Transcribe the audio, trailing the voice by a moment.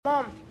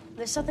Mom,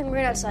 there's something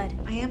weird outside.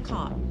 I am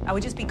calm. I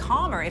would just be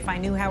calmer if I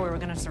knew how we were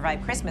going to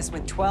survive Christmas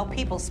with 12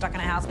 people stuck in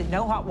a house with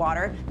no hot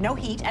water, no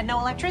heat, and no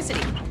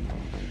electricity.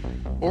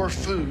 Or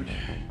food.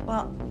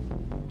 Well,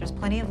 there's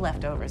plenty of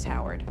leftovers,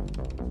 Howard.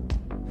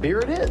 Beer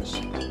it is.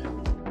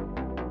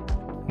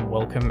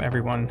 Welcome,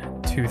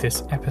 everyone, to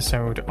this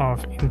episode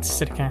of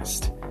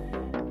Insidicast.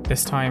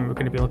 This time we're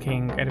going to be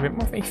looking at a bit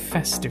more of a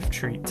festive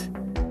treat.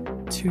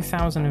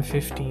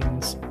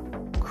 2015's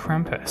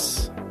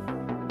Krampus.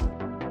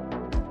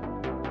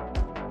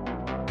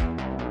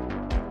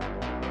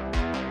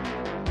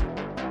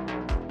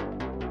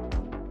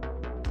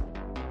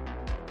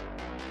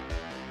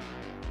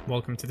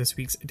 Welcome to this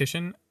week's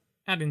edition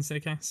at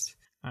Insidicast.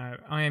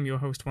 I am your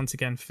host once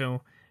again,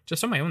 Phil.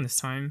 Just on my own this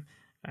time.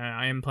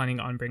 I am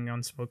planning on bringing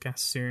on some more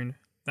guests soon.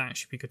 That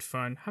should be good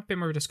fun. Have a bit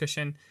more of a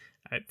discussion.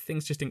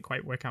 Things just didn't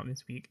quite work out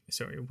this week,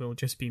 so it will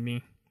just be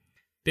me.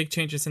 Big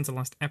changes since the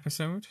last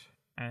episode.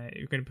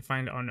 You're going to be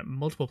found on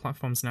multiple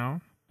platforms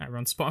now. We're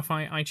on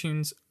Spotify,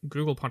 iTunes,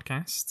 Google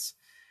Podcasts,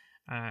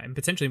 and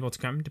potentially more to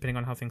come, depending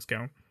on how things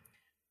go.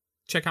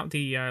 Check out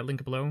the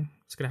link below.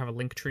 It's going to have a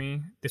link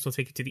tree. This will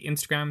take you to the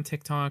Instagram,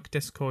 TikTok,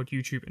 Discord,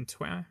 YouTube, and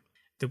Twitter.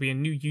 There'll be a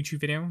new YouTube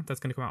video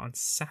that's going to come out on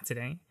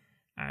Saturday.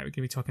 We're going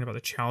to be talking about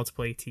the Child's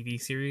Play TV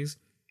series.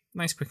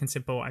 Nice, quick, and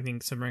simple. I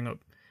think summing up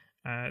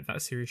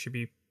that series should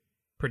be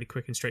pretty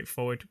quick and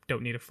straightforward.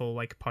 Don't need a full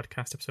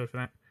podcast episode for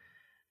that.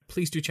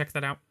 Please do check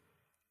that out.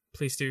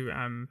 Please do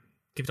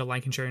give it a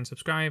like and share and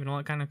subscribe and all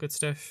that kind of good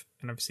stuff.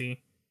 And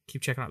obviously,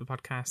 keep checking out the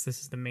podcast. This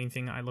is the main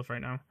thing that I love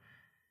right now.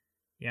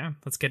 Yeah,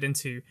 let's get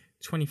into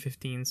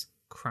 2015's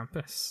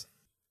Krampus.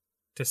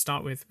 To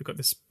start with, we've got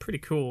this pretty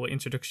cool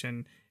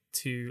introduction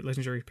to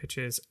Legendary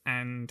Pictures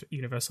and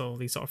Universal,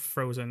 these sort of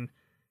frozen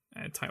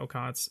title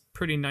cards.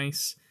 Pretty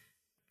nice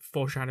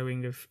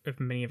foreshadowing of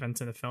many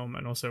events in the film,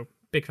 and also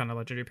big fan of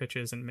Legendary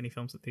Pictures and many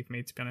films that they've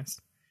made, to be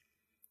honest.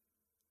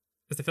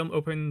 As the film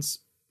opens,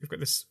 we've got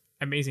this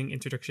amazing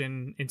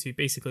introduction into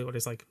basically what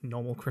is like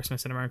normal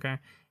Christmas in America.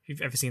 If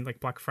you've ever seen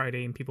like Black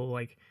Friday and people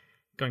like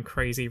going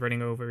crazy,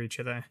 running over each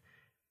other,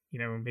 you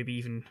know, maybe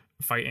even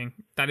fighting,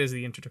 that is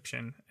the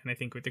introduction. And I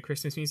think with the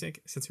Christmas music,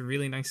 it sets a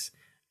really nice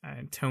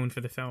tone for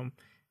the film.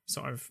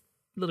 Sort of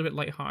a little bit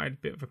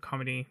lighthearted, bit of a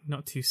comedy,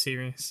 not too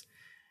serious,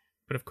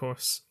 but of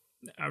course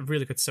a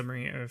really good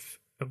summary of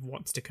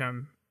what's to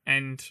come.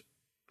 And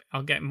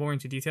I'll get more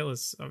into detail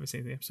as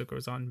obviously the episode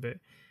goes on, but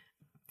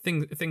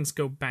things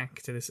go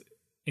back to this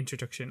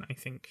introduction, I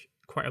think,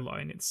 quite a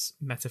lot in its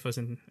metaphors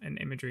and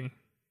imagery.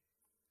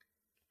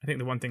 I think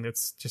the one thing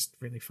that's just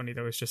really funny,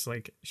 though, is just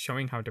like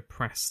showing how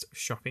depressed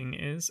shopping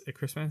is at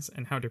Christmas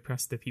and how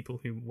depressed the people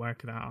who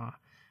work there are.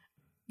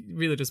 It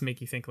really does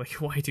make you think, like,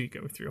 why do you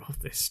go through all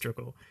this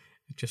struggle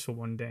just for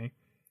one day?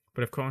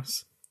 But of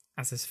course,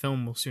 as this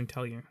film will soon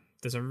tell you,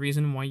 there's a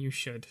reason why you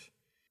should.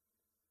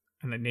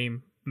 And the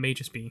name may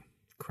just be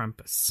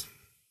Krampus.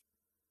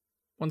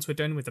 Once we're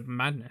done with the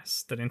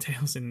madness that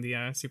entails in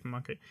the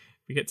supermarket,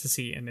 we get to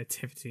see a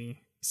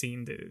nativity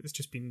scene that has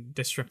just been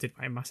disrupted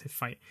by a massive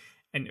fight.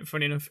 And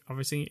funny enough,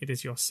 obviously, it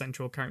is your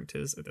central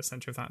characters at the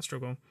center of that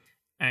struggle.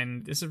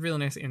 And this is a real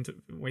nice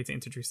way to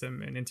introduce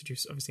them, and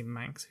introduce, obviously,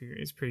 Max, who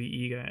is pretty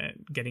eager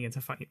at getting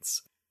into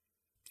fights.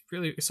 It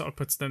really sort of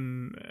puts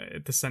them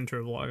at the center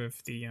of a lot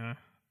of the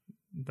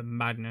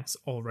madness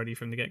already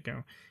from the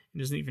get-go. It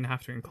doesn't even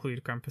have to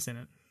include Krampus in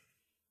it.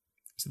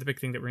 So the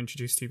big thing that we're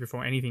introduced to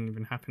before anything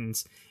even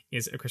happens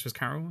is A Christmas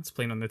Carol. It's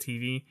playing on the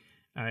TV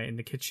in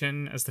the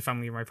kitchen as the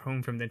family arrive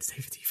home from the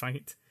nativity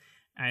fight.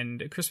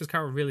 And A Christmas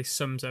Carol really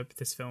sums up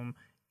this film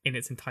in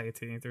its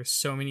entirety. There are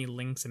so many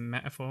links and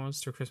metaphors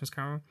to A Christmas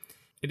Carol.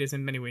 It is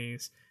in many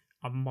ways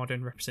a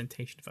modern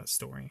representation of that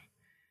story.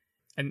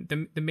 And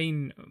the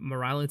main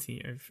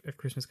morality of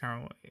Christmas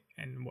Carol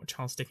and what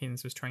Charles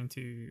Dickens was trying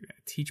to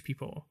teach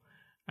people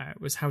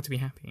was how to be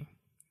happy.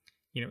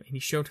 You know, and he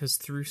showed us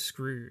through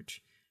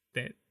Scrooge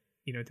that,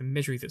 you know, the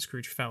misery that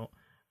Scrooge felt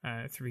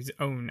through his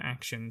own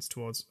actions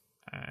towards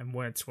and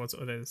words towards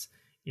others,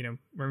 you know,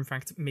 were in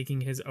fact making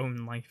his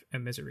own life a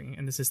misery.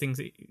 And this is things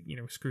that, you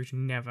know, Scrooge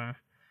never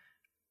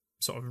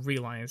sort of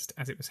realized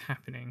as it was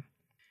happening.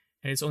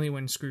 And it's only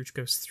when Scrooge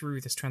goes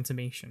through this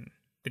transformation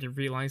that he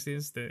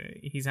realizes that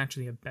he's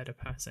actually a better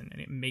person, and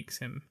it makes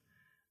him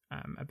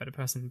a better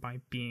person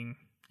by being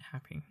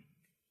happy.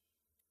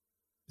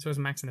 So as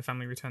Max and the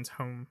family returns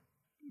home,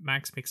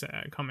 Max makes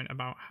a comment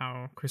about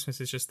how Christmas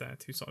is just there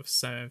to sort of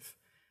serve,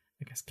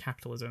 I guess,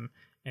 capitalism,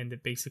 and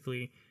that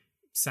basically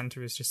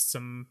Santa is just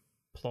some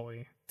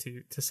ploy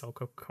to sell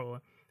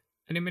Coca-Cola.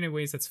 And in many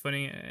ways that's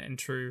funny and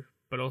true,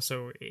 but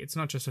also it's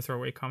not just a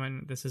throwaway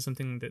comment. This is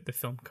something that the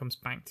film comes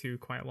back to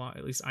quite a lot,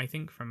 at least I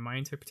think, from my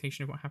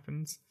interpretation of what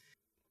happens.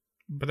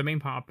 But the main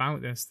part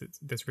about this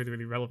that's really,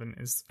 really relevant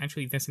is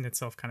actually this in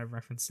itself kind of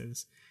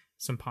references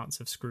some parts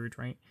of Scrooge,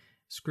 right?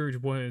 Scrooge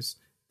was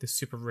the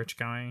super rich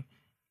guy,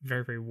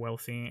 very, very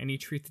wealthy, and he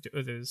treated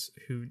others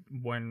who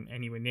weren't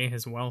anywhere near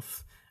his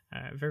wealth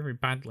very, very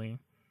badly.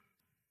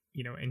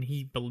 You know, and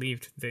he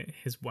believed that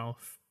his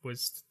wealth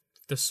was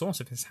the source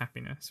of his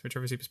happiness, which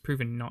obviously was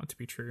proven not to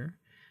be true.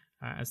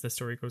 as the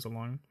story goes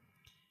along.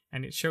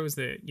 And it shows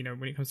that, you know,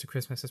 when it comes to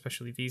Christmas,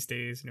 especially these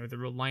days, you know, the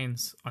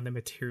reliance on the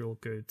material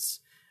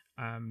goods,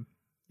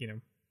 you know,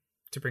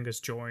 to bring us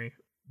joy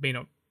may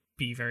not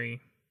be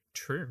very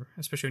true,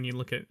 especially when you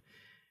look at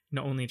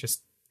not only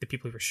just the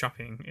people who were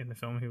shopping in the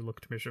film who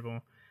looked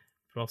miserable,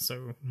 but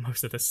also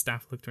most of the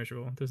staff looked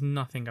miserable. There's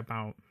nothing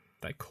about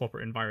that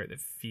corporate environment that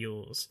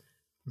feels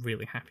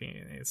really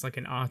happy. It's like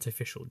an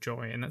artificial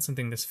joy, and that's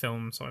something this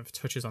film sort of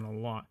touches on a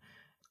lot.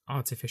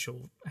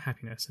 Artificial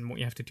happiness and what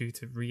you have to do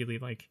to really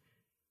like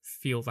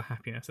feel the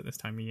happiness at this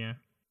time of year.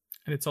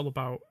 And it's all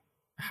about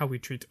how we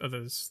treat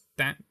others.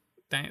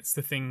 That's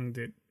the thing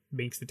that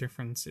makes the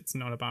difference. It's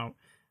not about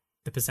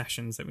the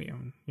possessions that we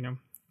own, you know.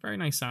 Very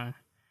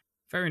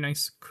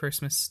nice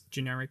Christmas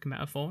generic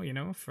metaphor, you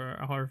know, for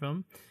a horror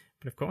film.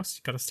 But of course,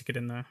 you gotta stick it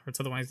in there, or it's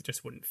otherwise it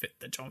just wouldn't fit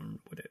the genre,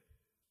 would it?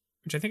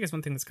 Which I think is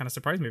one thing that's kind of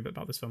surprised me a bit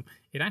about this film.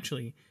 It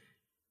actually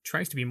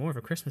tries to be more of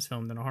a Christmas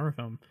film than a horror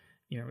film.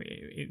 You know,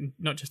 it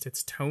not just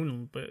its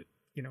tone, but,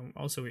 you know,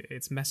 also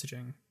its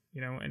messaging.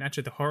 You know, and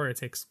actually the horror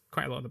takes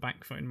quite a lot of the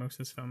back foot in most of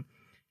this film.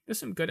 There's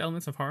some good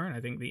elements of horror, and I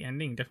think the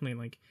ending definitely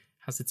like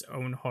has its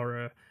own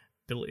horror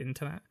built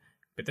into that.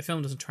 But the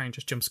film doesn't try and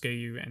just jump scare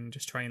you and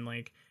just try and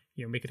like,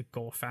 you know, make it a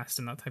gore fest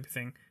and that type of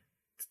thing.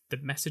 The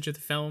message of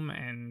the film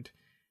and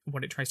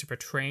what it tries to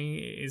portray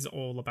is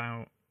all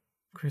about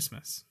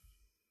Christmas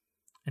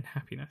and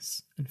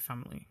happiness and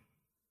family.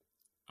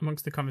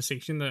 Amongst the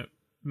conversation that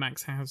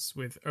Max has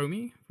with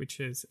Omi, which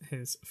is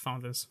his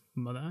father's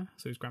mother,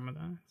 so his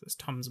grandmother, that's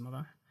Tom's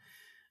mother,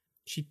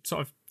 she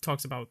sort of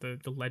talks about the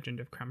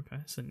legend of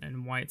Krampus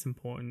and why it's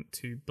important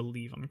to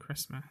believe on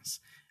Christmas.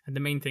 And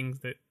the main things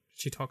that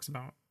she talks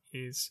about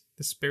is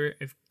the spirit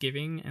of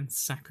giving and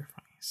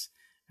sacrifice.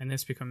 And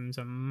this becomes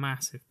a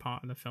massive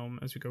part of the film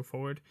as we go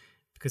forward,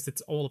 because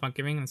it's all about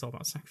giving and it's all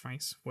about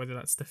sacrifice, whether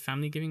that's the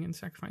family giving and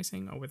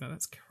sacrificing or whether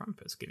that's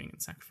Krampus giving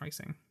and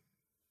sacrificing.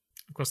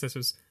 Of course, this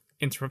was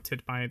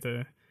interrupted by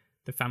the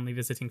family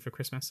visiting for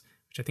Christmas,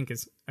 which I think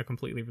is a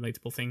completely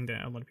relatable thing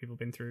that a lot of people have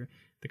been through.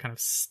 The kind of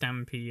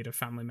stampede of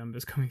family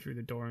members coming through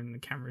the door and the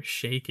camera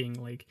shaking,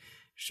 like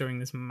showing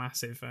this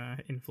massive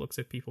influx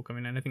of people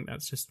coming in. I think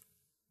that's just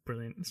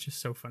brilliant. It's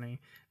just so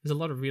funny. There's a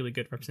lot of really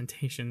good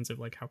representations of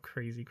like how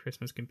crazy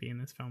Christmas can be in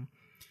this film,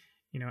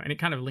 you know, and it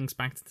kind of links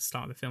back to the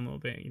start of the film a little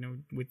bit, you know,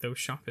 with those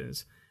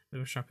shoppers.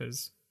 Those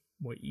shoppers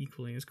were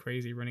equally as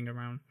crazy running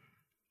around.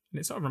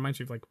 And it sort of reminds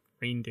me of like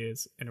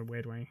reindeers in a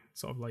weird way,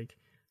 sort of like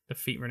the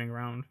feet running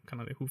around,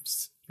 kind of the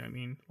hoofs, you know what I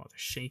mean, while they're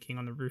shaking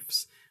on the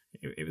roofs.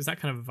 It was that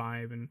kind of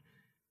vibe, and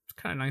it's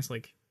kind of nice,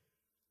 like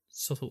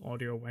subtle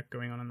audio work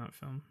going on in that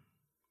film.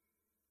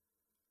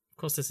 Of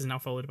course, this is now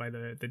followed by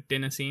the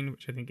dinner scene,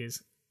 which I think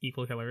is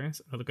equally hilarious.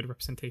 Another good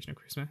representation of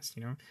Christmas,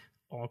 you know,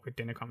 awkward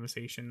dinner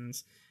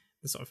conversations,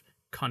 the sort of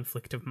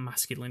conflict of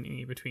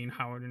masculinity between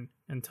Howard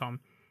and Tom.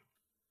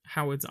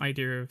 Howard's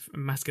idea of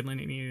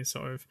masculinity is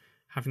sort of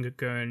having a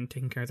gun,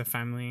 taking care of the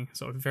family,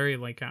 sort of very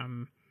like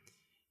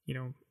you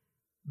know,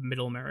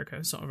 middle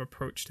America sort of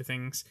approach to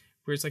things,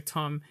 whereas like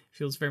Tom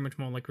feels very much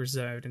more like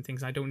reserved and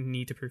things. I don't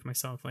need to prove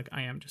myself, like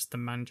I am just the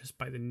man just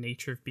by the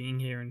nature of being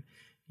here and,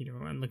 you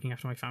know, and looking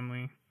after my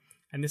family.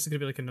 And this is gonna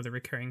be like another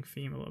recurring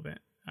theme a little bit,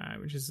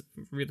 which is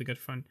really good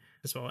fun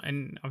as well.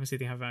 And obviously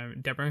they have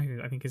Deborah,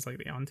 who I think is like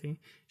the auntie.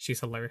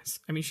 She's hilarious.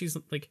 I mean, she's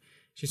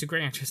a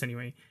great actress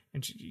anyway,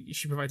 and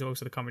she provides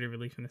also the comedy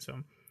relief in this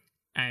film,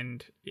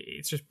 and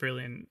it's just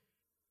brilliant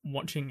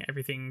watching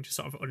everything just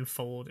sort of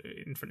unfold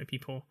in front of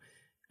people,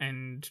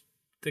 and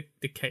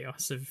the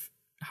chaos of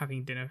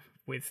having dinner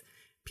with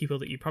people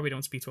that you probably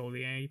don't speak to all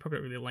year, you probably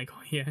don't really like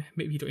all year,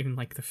 maybe you don't even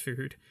like the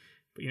food,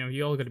 but you know,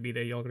 you all got to be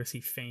there, you all got to see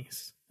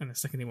face. And the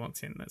second they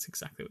walked in, that's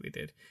exactly what they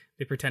did.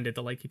 They pretended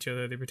to like each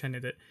other, they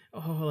pretended that,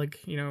 oh,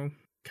 like, you know,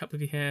 can't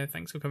believe you're here,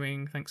 thanks for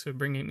coming, thanks for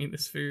bringing me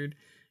this food.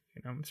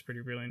 You know, it's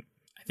pretty brilliant.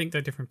 I think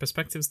they're different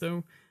perspectives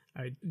though.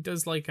 It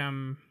does like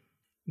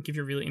give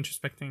you really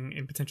introspecting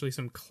in potentially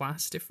some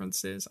class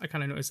differences. I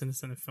kind of noticed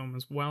this in the film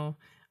as well.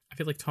 I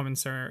feel like Tom and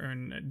Sarah are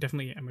in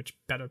definitely a much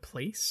better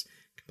place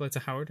compared to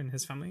Howard and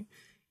his family,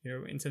 you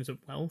know, in terms of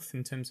wealth,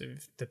 in terms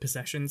of the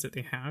possessions that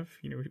they have.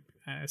 You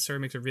know, Sarah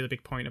makes a really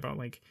big point about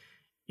like,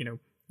 you know,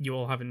 you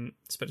all haven't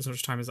spent as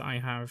much time as I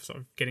have sort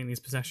of getting these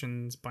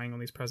possessions, buying all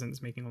these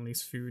presents, making all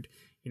these food,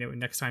 you know, and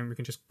next time we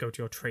can just go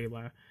to your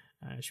trailer.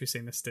 She was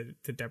saying this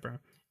to Deborah.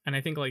 And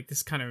I think like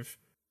this kind of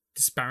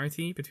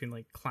disparity between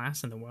like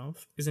class and the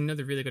wealth is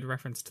another really good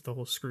reference to the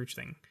whole Scrooge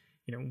thing.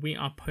 You know, we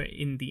are put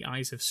in the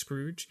eyes of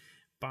Scrooge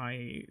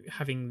by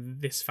having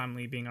this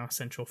family being our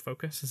central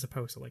focus as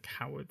opposed to like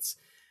Howard's.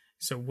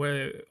 So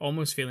we're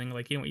almost feeling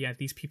like, you know, yeah,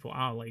 these people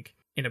are like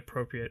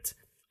inappropriate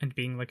and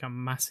being like a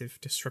massive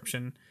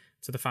disruption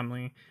to the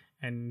family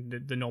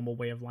and the normal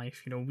way of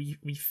life. You know,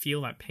 we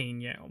feel that pain,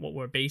 yet what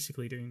we're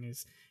basically doing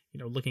is, you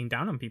know, looking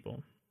down on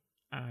people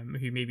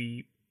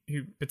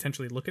who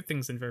potentially look at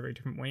things in very, very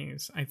different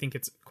ways. I think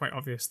it's quite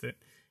obvious that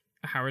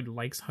Howard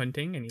likes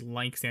hunting and he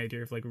likes the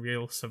idea of like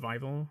real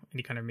survival, and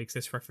he kind of makes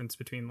this reference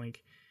between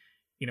like,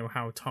 you know,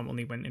 how Tom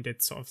only went and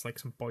did sort of like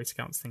some Boy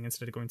Scouts thing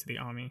instead of going to the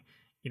army.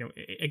 You know,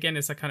 again,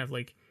 it's that kind of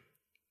like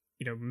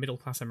middle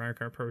class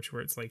America approach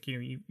where it's like,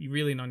 you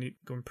really need to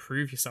go and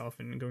prove yourself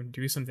and go and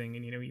do something,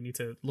 and you need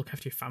to look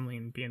after your family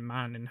and be a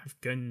man and have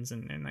guns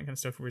and that kind of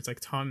stuff, where it's like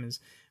Tom is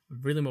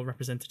really more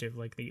representative,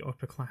 like the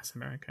upper class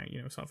America,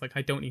 sort of like,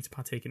 I don't need to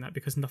partake in that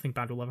because nothing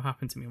bad will ever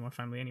happen to me or my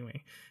family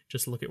anyway.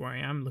 Just look at where I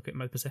am, look at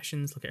my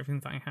possessions, look at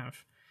everything that I have.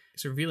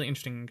 It's a really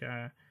interesting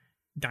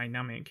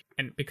dynamic,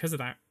 and because of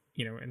that,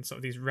 and sort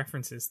of these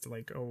references to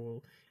like, oh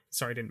well,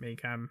 sorry I didn't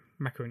make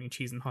macaroni and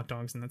cheese and hot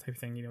dogs and that type of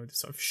thing, the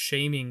sort of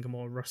shaming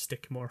more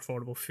rustic, more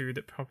affordable food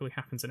that probably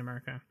happens in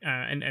America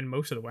and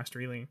most of the West,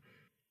 really.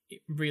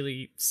 It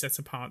really sets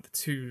apart the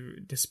two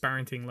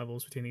disparaging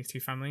levels between these two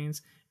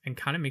families and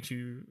kind of makes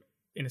you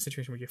in a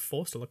situation where you're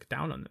forced to look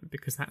down on them,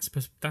 because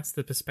that's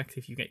the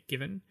perspective you get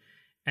given,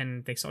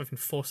 and they sort of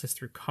enforce this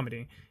through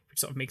comedy, which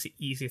sort of makes it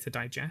easier to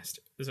digest,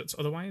 as it's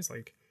otherwise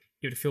like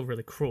it would feel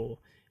really cruel.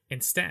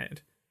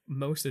 Instead,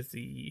 most of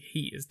the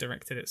heat is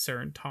directed at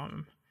Sarah and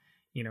Tom,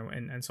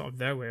 and sort of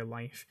their way of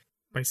life,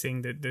 by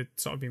saying that they're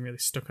sort of being really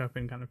stuck up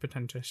and kind of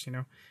pretentious,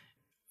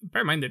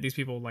 Bear in mind that these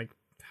people, like,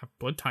 have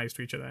blood ties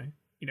to each other,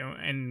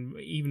 and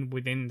even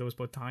within those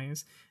blood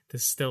ties,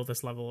 there's still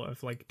this level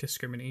of, like,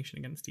 discrimination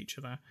against each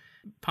other.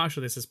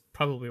 Partially, this is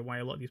probably why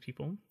a lot of these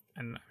people,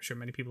 and I'm sure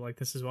many people like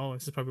this as well,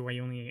 this is probably why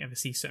you only ever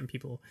see certain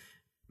people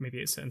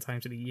maybe at certain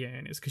times of the year,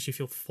 and it's because you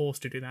feel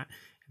forced to do that,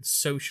 and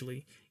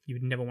socially, you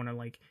would never want to,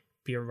 like,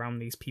 be around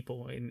these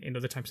people in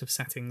other types of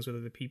settings with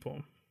other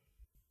people.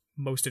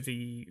 Most of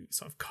the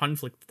sort of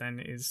conflict then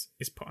is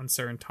put on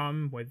Sarah and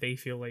Tom, where they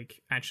feel like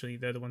actually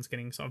they're the ones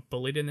getting sort of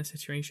bullied in this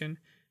situation.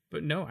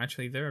 But no,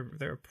 actually their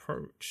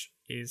approach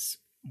is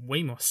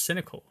way more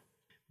cynical.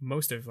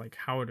 Most of like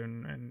Howard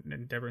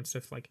and Deborah and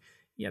stuff, like,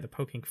 yeah, they're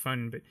poking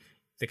fun, but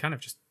they kind of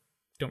just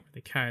don't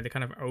really care. They're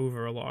kind of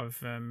over a lot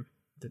of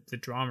the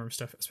drama and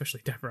stuff,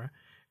 especially Deborah.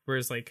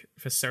 Whereas like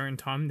for Sarah and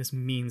Tom, this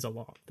means a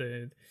lot.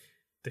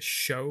 The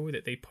show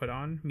that they put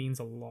on means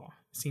a lot.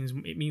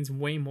 It means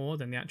way more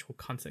than the actual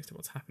context of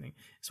what's happening.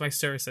 That's why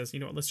Sarah says,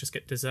 let's just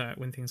get dessert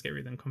when things get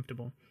really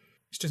uncomfortable.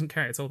 She doesn't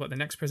care. It's all about the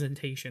next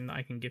presentation that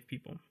I can give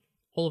people.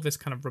 All of this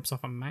kind of rubs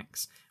off on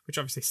Max, which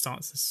obviously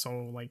starts this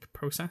whole like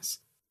process.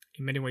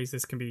 In many ways,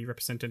 this can be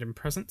represented in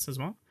presents as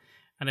well.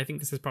 And I think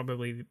this is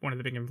probably one of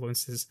the big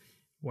influences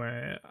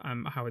where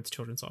Howard's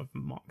Children sort of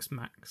mocks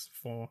Max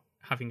for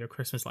having a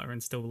Christmas letter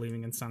and still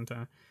believing in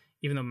Santa,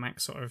 even though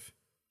Max sort of,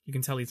 you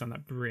can tell he's on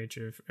that bridge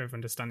of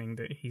understanding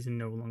that he's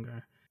no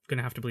longer going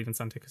to have to believe in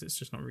Santa because it's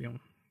just not real,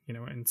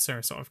 and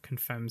Sarah sort of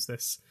confirms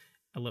this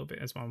a little bit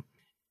as well.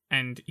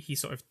 And he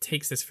sort of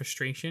takes this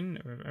frustration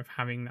of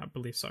having that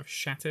belief sort of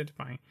shattered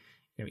by,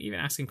 even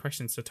asking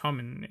questions to Tom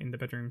in the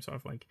bedroom, sort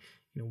of like,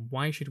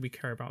 why should we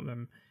care about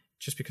them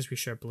just because we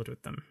share blood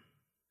with them?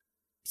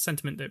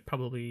 Sentiment that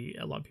probably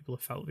a lot of people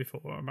have felt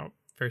before about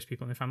various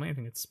people in the family. I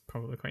think it's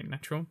probably quite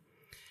natural.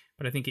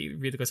 But I think it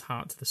really goes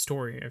hard to the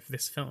story of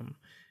this film,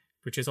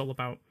 which is all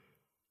about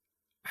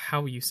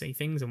how you say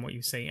things and what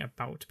you say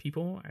about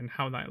people and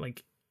how that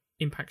like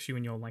impacts you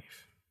in your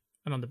life.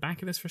 And on the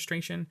back of this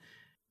frustration,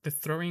 the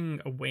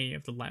throwing away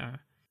of the letter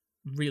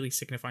really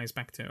signifies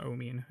back to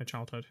Omi and her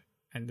childhood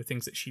and the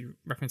things that she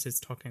references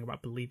talking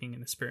about believing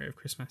in the spirit of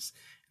Christmas.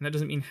 And that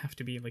doesn't have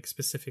to be like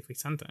specifically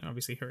Santa.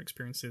 Obviously her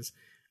experiences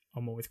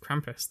are more with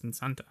Krampus than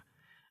Santa.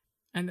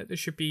 And that there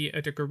should be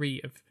a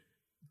degree of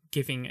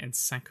giving and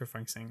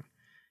sacrificing.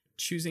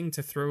 Choosing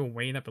to throw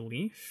away that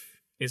belief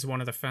is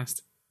one of the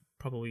first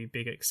probably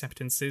big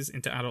acceptances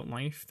into adult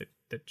life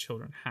that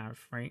children have,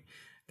 right?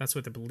 That's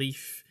where the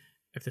belief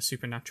of the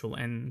supernatural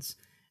ends,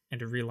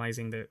 and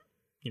realizing that,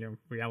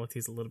 reality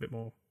is a little bit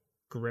more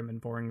grim and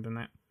boring than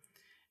that.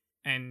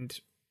 And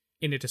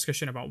in a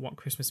discussion about what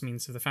Christmas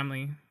means to the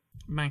family,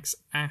 Max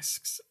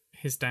asks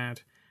his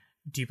dad,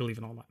 do you believe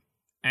in all that?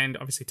 And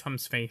obviously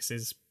Tom's face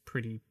is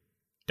pretty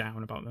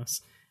down about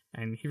this,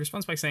 and he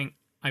responds by saying,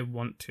 I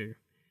want to,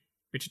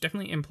 which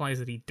definitely implies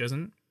that he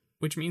doesn't,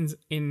 which means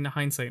in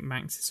hindsight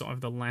Max is sort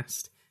of the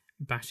last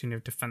bastion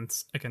of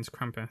defense against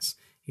Krampus.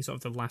 He's sort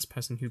of the last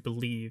person who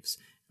believes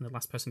and the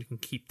last person who can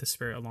keep the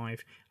spirit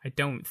alive. I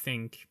don't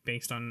think,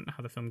 based on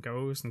how the film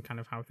goes and kind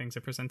of how things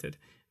are presented,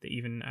 that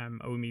even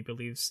Omi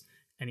believes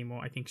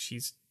anymore. I think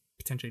she's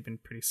potentially been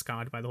pretty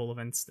scarred by the whole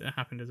events that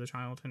happened as a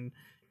child, and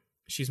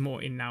she's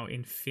more now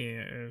in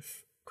fear of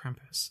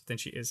Krampus than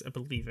she is a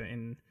believer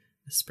in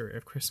the spirit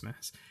of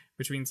Christmas,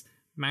 which means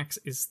Max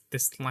is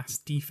this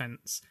last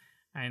defense,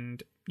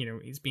 and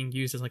it's being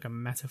used as like a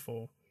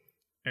metaphor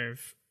of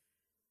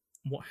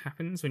what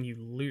happens when you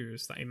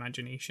lose that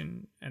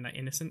imagination and that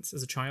innocence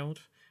as a child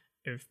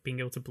of being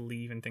able to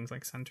believe in things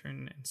like Santa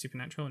and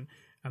supernatural,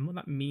 and what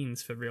that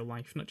means for real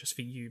life, not just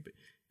for you, but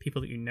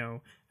people that you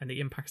know, and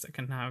the impacts that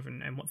can have,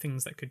 and what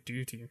things that could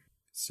do to you.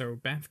 So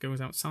Beth goes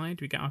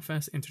outside, we get our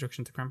first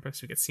introduction to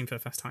Krampus, we get seen for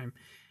the first time,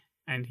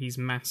 and he's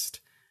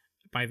masked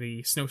by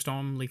the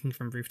snowstorm leaking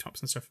from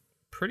rooftops and stuff.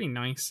 Pretty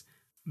nice,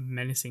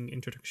 menacing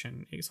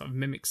introduction. It sort of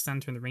mimics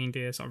Santa and the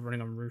reindeer sort of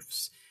running on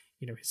roofs.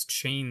 His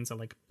chains are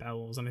like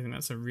bells, and I think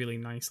that's a really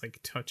nice like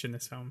touch in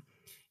this film.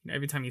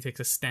 Every time he takes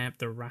a step,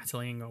 the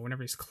rattling, or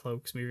whenever his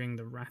cloak's moving,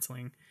 the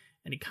rattling,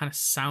 and it kind of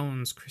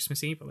sounds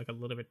Christmassy, but like a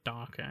little bit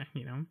darker,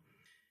 you know?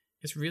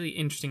 It's a really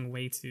interesting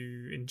way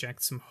to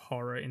inject some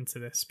horror into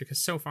this,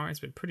 because so far it's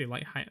been pretty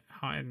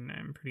light-hearted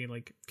and pretty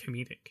like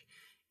comedic.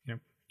 You know,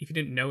 if you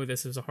didn't know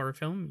this was a horror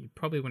film, you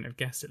probably wouldn't have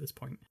guessed at this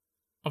point.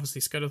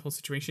 Obviously, scared of the whole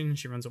situation,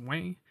 she runs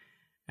away,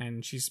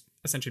 and she's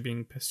essentially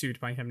being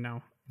pursued by him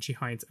now. She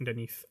hides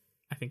underneath,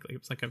 I think it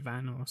was like a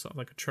van or sort of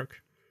like a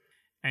truck,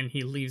 and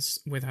he leaves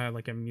with her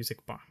like a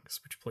music box,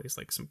 which plays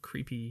like some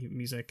creepy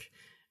music,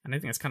 and I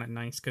think that's kind of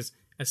nice, because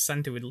as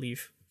Santa would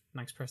leave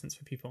nice presents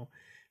for people,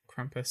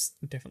 Krampus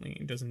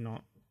definitely does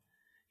not.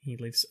 He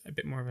leaves a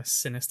bit more of a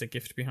sinister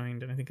gift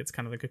behind, and I think it's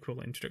kind of like a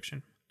cool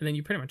introduction. And then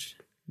you pretty much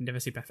never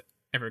see Beth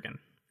ever again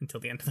until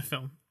the end of the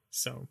film,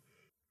 so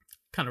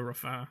kind of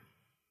rough.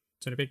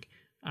 So in a big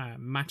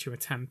macho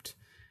attempt,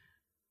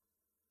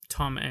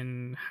 Tom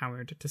and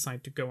Howard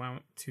decide to go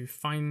out to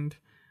find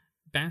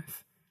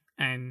Beth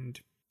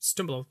and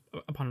stumble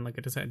upon like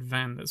a deserted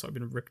van that's sort of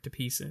been ripped to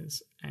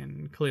pieces.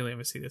 And clearly,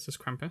 obviously, this is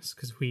Krampus,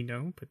 because we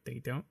know, but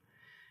they don't.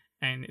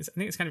 And I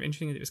think it's kind of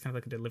interesting that it was kind of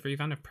like a delivery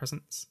van of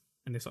presents,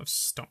 and they sort of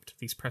stopped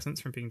these presents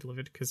from being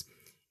delivered, because,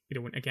 you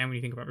know, when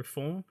you think about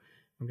before,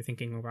 when we're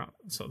thinking about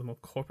sort of the more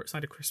corporate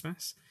side of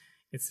Christmas,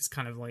 it's this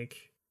kind of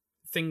like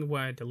thing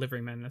where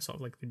delivery men are sort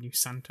of like the new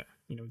Santa.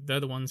 You know, they're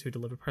the ones who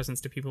deliver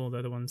presents to people.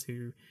 They're the ones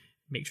who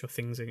make sure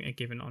things are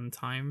given on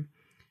time.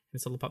 And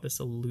it's all about this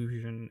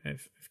illusion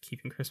of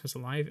keeping Christmas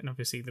alive. And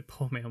obviously the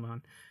poor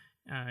mailman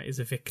is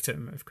a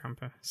victim of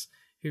Krampus,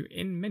 who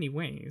in many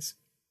ways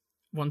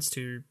wants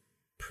to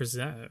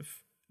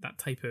preserve that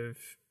type of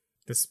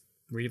this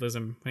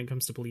realism when it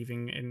comes to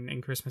believing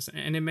in Christmas.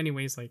 And in many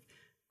ways, like,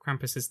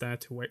 Krampus is there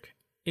to work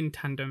in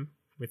tandem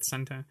with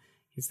Santa.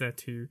 He's there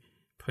to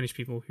punish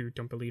people who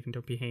don't believe and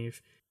don't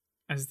behave,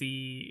 as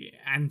the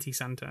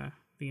anti-Santa,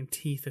 the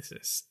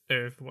antithesis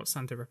of what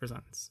Santa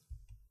represents.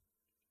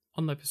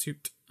 On their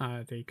pursuit,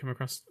 they come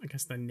across, I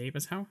guess, their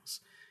neighbor's house.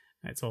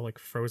 It's all like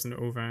frozen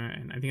over,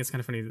 and I think it's kind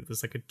of funny that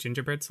there's like a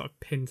gingerbread sort of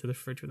pinned to the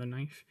fridge with a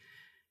knife.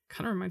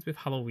 Kind of reminds me of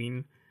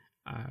Halloween,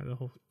 the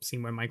whole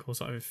scene where Michael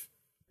sort of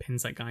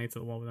pins that guy to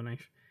the wall with a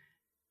knife.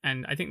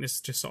 And I think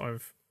this just sort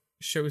of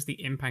shows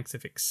the impacts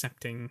of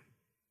accepting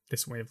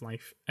this way of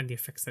life and the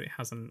effects that it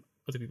has on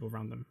other people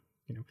around them.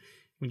 You know,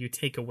 when you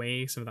take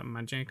away some of that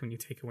magic, when you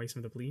take away some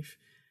of the belief,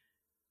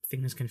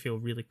 things can feel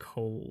really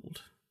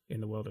cold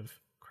in the world of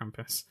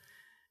Krampus.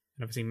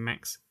 And obviously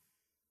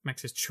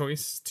Max's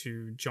choice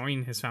to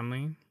join his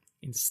family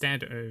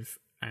instead of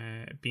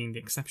being the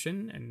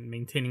exception and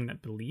maintaining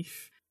that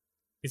belief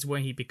is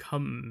where he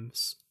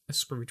becomes a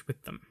Scrooge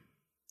with them.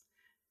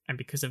 And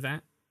because of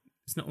that,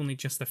 it's not only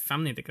just the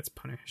family that gets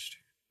punished,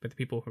 but the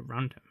people who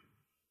surround him.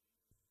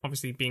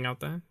 Obviously, being out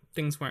there,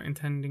 things weren't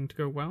intending to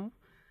go well.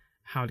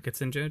 Howard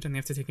gets injured, and they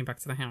have to take him back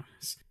to the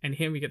house. And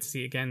here we get to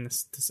see again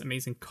this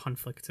amazing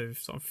conflict of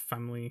sort of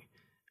family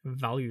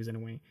values in a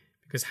way,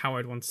 because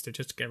Howard wants to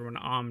just get everyone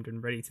armed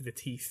and ready to the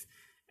teeth,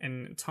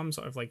 and Tom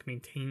sort of like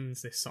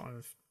maintains this sort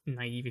of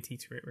naivety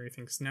to it, where he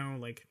thinks, no,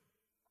 like,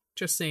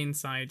 just stay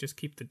inside, just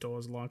keep the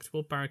doors locked,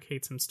 we'll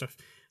barricade some stuff,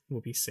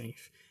 we'll be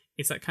safe.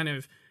 It's that kind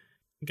of,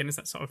 again, it's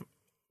that sort of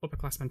upper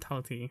class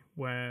mentality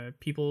where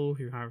people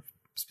who have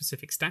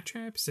specific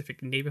stature,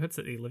 specific neighborhoods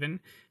that they live in,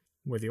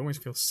 where they always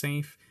feel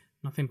safe,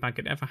 nothing bad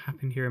could ever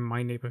happen here in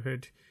my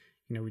neighborhood,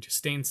 you know, we just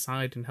stay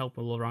inside and help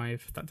will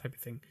arrive, that type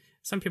of thing.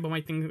 Some people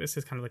might think that this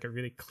is kind of like a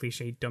really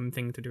cliche, dumb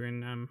thing to do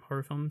in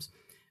horror films.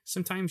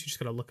 Sometimes you just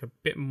gotta look a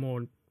bit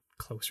more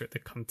closer at the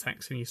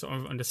context and you sort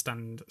of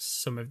understand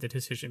some of the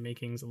decision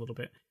makings a little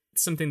bit.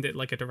 It's something that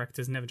like a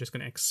director's never just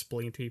going to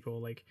explain to people,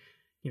 like,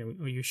 you know,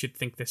 oh, you should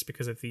think this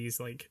because of these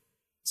like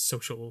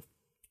social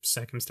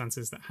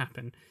circumstances that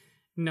happen.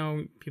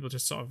 No, people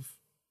just sort of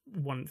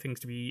want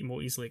things to be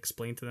more easily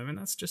explained to them, and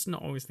that's just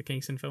not always the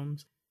case in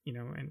films, you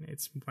know. And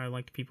it's why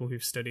like people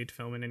who've studied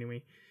film in any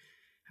way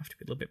have to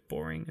be a little bit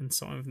boring and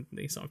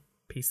they sort of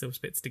piece those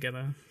bits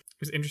together. It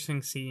was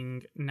interesting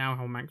seeing now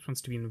how Max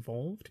wants to be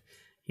involved.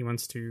 He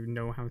wants to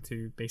know how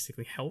to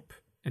basically help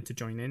and to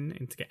join in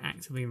and to get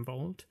actively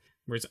involved.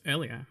 Whereas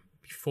earlier,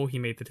 before he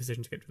made the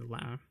decision to get to the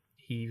letter,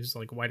 he was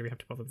like, why do we have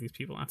to bother these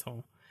people at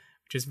all?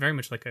 Which is very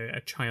much like a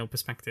child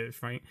perspective,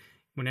 right?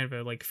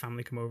 Whenever like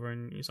family come over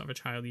and you're sort of a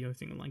child, you're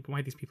thinking like, why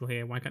are these people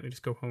here? Why can't they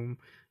just go home?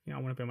 You know,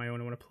 I want to be on my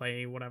own, I want to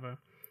play, whatever.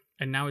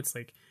 And now it's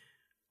like,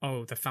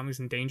 oh, the family's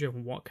in danger,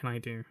 what can I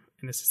do?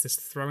 And this is this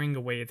throwing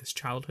away this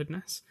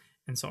childhoodness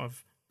and sort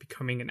of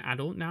becoming an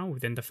adult now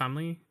within the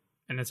family,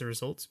 and as a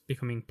result,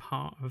 becoming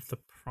part of the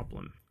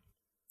problem.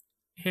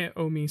 Here,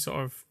 Omi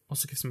sort of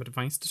also gives some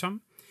advice to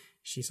Tom.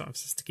 She sort of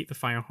says to keep the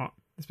fire hot.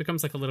 This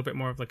becomes like a little bit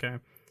more of like a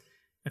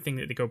thing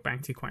that they go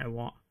back to quite a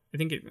lot. I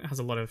think it has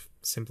a lot of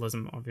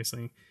symbolism,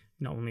 obviously,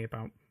 not only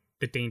about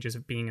the dangers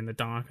of being in the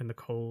dark and the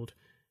cold,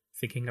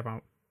 thinking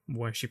about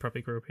where she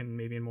probably grew up in,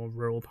 maybe in more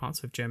rural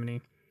parts of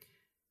Germany,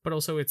 but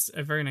also it's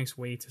a very nice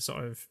way to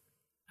sort of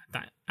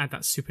add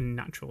that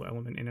supernatural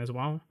element in as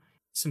well.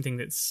 Something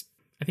that's,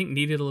 I think,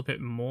 needed a little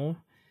bit more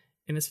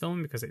in this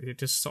film because it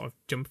just sort of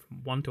jumped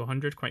from 1 to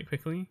 100 quite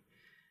quickly.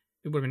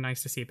 It would have been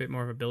nice to see a bit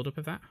more of a build-up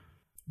of that.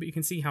 But you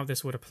can see how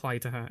this would apply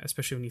to her,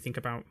 especially when you think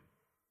about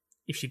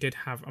if she did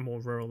have a more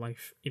rural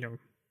life.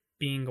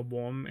 Being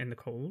warm in the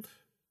cold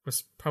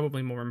was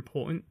probably more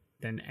important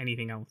than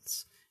anything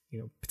else.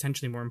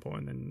 Potentially more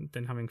important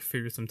than having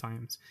food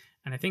sometimes.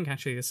 And I think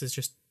actually this is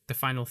just the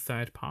final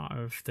third part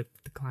of the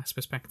class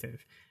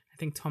perspective. I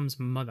think Tom's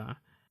mother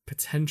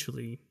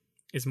potentially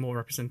is more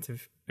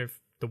representative of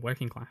the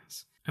working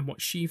class. And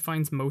what she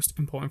finds most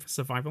important for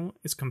survival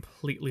is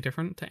completely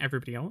different to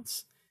everybody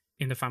else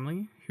in the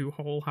family, who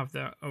all have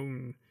their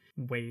own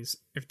ways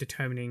of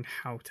determining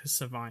how to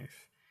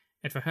survive.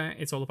 And for her,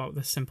 it's all about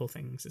the simple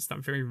things. It's that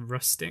very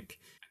rustic,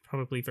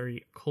 probably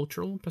very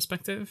cultural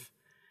perspective.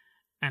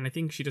 And I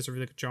think she does a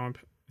really good job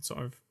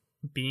sort of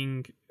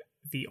being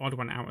the odd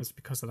one out as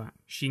because of that.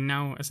 She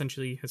now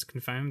essentially has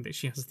confirmed that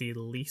she has the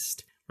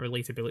least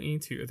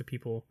relatability to other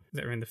people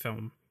that are in the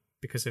film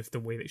because of the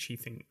way that she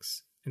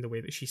thinks and the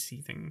way that she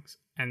sees things.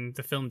 And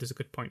the film does a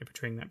good point of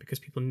portraying that because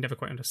people never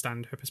quite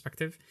understand her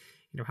perspective.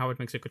 Howard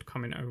makes a good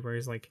comment over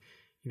is like,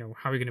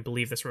 how are we going to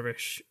believe this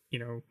rubbish?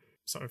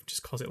 Sort of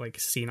just calls it like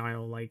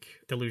senile, like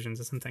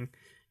delusions or something.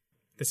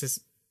 This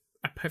is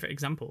a perfect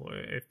example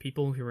of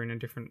people who are in a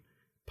different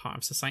part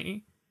of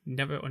society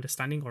never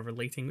understanding or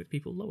relating with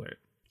people lower.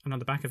 And on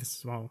the back of this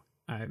as well,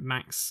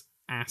 Max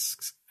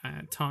asks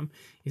Tom,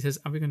 he says,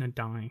 are we going to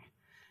die?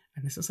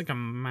 And this is like a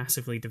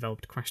massively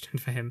developed question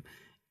for him.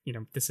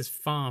 This is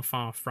far,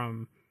 far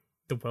from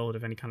the world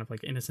of any kind of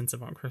like innocence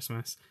about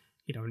Christmas.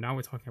 Now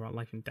we're talking about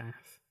life and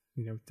death.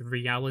 The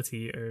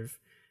reality of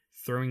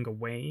throwing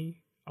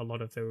away a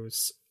lot of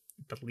those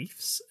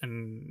beliefs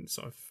and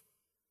sort of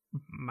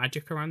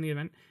magic around the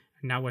event.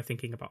 And now we're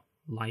thinking about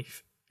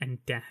life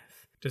and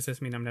death. Does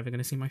this mean I'm never going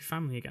to see my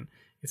family again?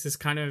 It's this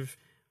kind of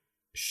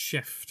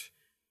shift,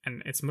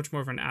 and it's much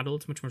more of an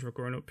adult, much more of a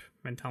grown-up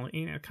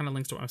mentality. And it kind of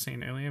links to what I was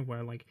saying earlier,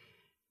 where like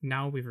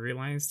now we've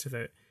realized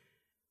that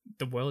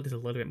the world is a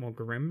little bit more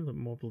grim, a little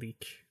bit more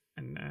bleak.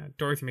 And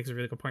Dorothy makes a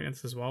really good point on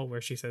this as well,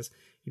 where she says,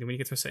 when you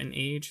get to a certain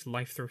age,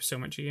 life throws so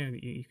much at you,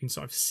 and you can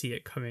sort of see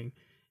it coming.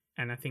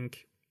 And I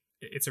think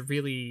it's a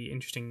really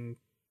interesting,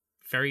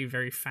 very,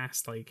 very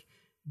fast like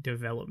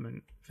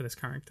development for this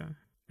character.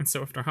 And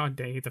so after a hard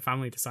day, the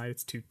family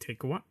decides to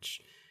take a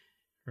watch.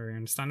 Very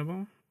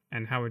understandable.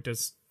 And Howard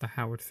does the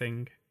Howard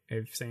thing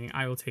of saying,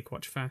 I will take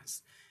watch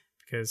first.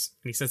 Because,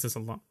 and he says this a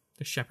lot,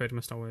 the shepherd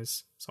must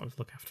always sort of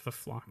look after the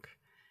flock.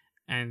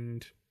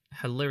 And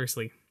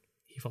hilariously,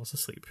 he falls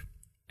asleep.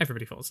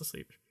 Everybody falls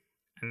asleep.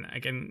 And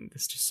again,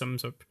 this just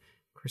sums up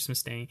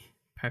Christmas Day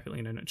perfectly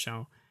in a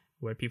nutshell,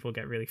 where people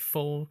get really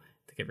full,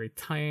 they get very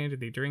tired,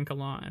 they drink a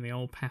lot, and they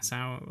all pass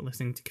out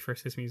listening to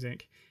Christmas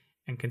music.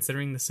 And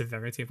considering the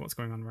severity of what's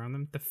going on around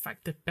them, the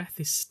fact that Beth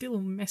is still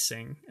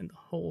missing and the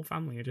whole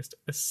family are just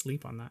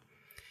asleep on that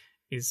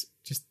is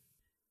just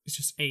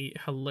a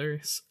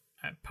hilarious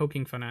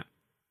poking fun at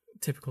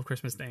typical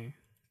Christmas Day.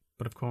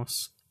 But of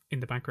course, in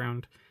the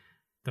background,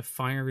 the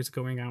fire is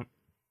going out.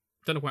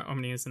 Don't know where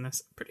Omni is in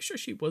this. Pretty sure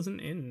she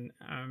wasn't in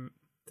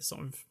the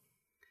sort of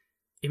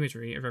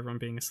imagery of everyone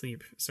being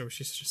asleep. So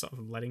she's just sort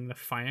of letting the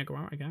fire go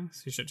out, I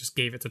guess. She just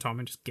gave it to Tom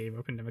and just gave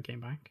up and never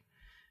came back.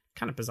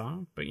 Kind of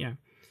bizarre, but yeah.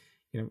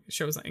 It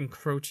shows that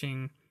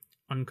encroaching,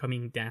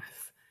 oncoming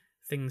death,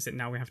 things that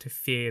now we have to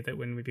fear that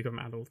when we become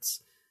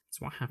adults,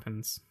 it's what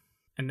happens.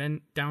 And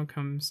then down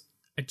comes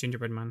a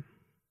gingerbread man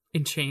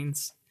in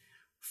chains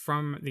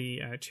from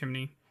the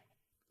chimney.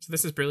 So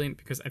this is brilliant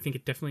because I think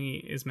it definitely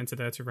is meant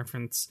to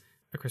reference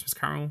A Christmas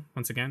Carol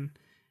once again.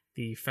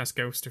 The first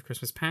ghost of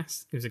Christmas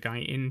Past. There's a guy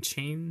in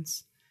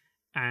chains,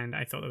 and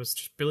I thought that was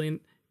just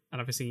brilliant.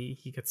 And obviously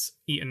he gets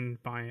eaten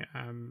by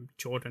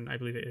Jordan, I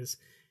believe it is,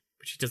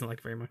 which he doesn't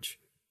like very much.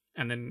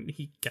 And then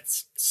he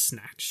gets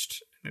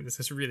snatched. And there's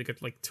this really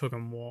good like tug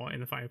and war in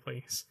the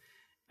fireplace.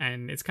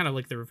 And it's kind of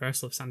like the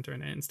reversal of Santa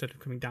in it. Instead of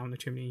coming down the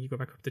chimney, you go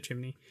back up the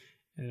chimney.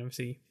 And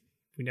obviously,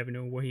 we never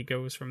know where he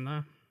goes from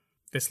there.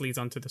 This leads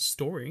on to the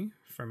story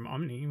from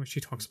Omni, where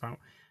she talks about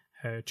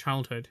her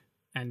childhood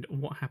and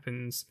what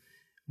happens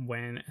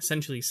when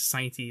essentially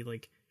society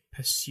like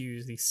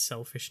pursues these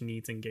selfish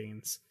needs and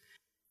gains.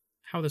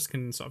 How this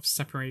can sort of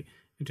separate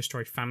and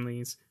destroy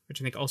families,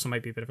 which I think also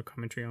might be a bit of a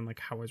commentary on like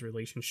Howard's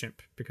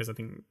relationship, because I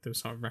think those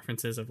sort of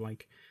references of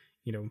like,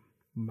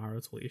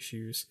 marital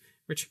issues,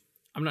 which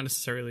I'm not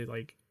necessarily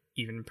like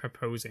even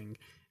proposing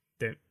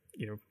that,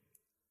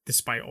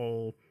 despite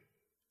all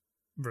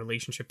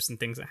relationships and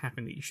things that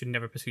happen, that you should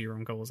never pursue your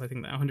own goals. I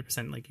think that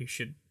 100% like you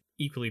should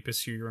equally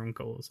pursue your own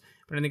goals.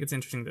 But I think it's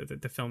interesting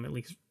that the film at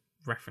least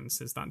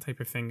references that type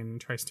of thing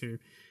and tries to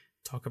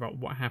talk about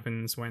what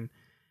happens when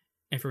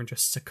everyone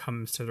just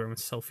succumbs to their own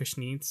selfish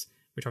needs,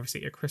 which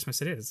obviously at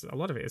Christmas it is. A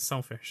lot of it is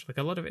selfish. Like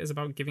a lot of it is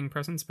about giving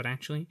presents, but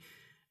actually,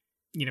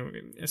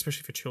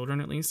 especially for children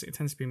at least, it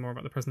tends to be more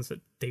about the presents that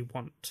they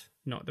want,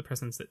 not the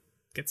presents that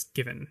gets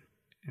given.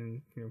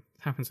 And,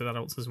 happens with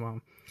adults as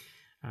well.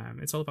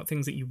 It's all about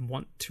things that you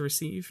want to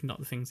receive, not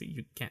the things that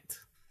you get.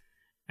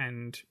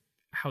 And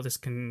how this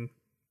can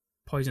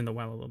poison the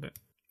well a little bit.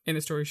 In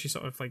the story, she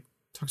sort of like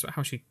talks about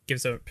how she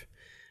gives up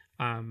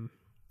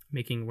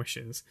making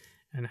wishes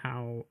and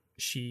how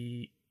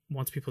she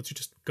wants people to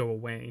just go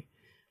away.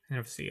 And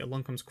obviously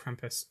along comes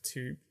Krampus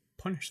to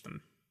punish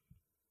them.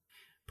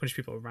 Punish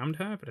people around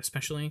her, but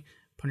especially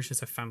punishes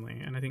her family.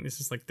 And I think this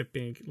is like the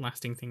big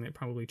lasting thing that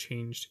probably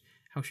changed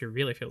how she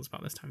really feels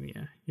about this time of the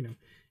year. You know,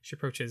 she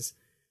approaches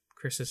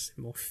Christmas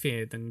more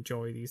fear than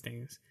joy these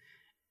days.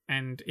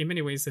 And in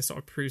many ways, this sort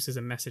of proves as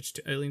a message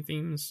to early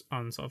themes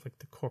on sort of like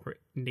the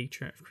corporate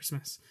nature of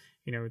Christmas.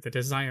 You know, the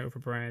desire over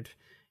bread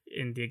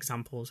in the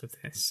examples of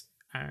this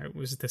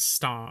was the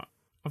start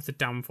of the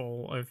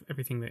downfall of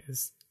everything that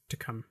is to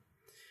come.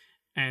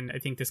 And I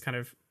think this kind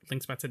of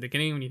links back to the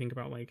beginning when you think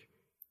about like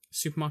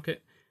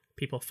supermarket,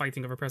 people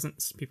fighting over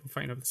presents, people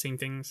fighting over the same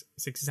things.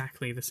 It's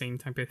exactly the same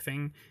type of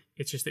thing.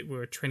 It's just that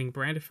we're trading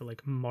bread for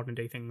like modern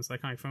day things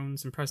like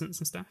iPhones and presents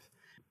and stuff.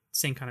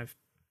 Same kind of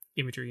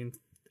imagery and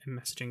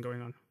messaging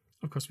going on.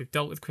 Of course, we've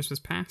dealt with Christmas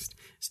past,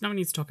 so now we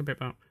need to talk a bit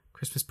about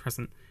Christmas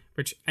present,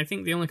 which I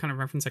think the only kind of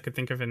reference I could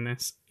think of in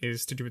this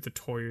is to do with the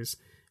toys,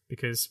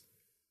 because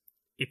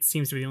it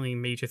seems to be the only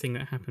major thing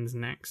that happens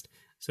next.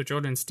 So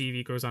Jordan and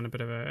Stevie goes on a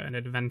bit of an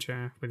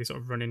adventure where they sort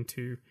of run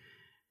into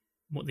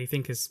what they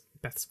think is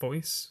Beth's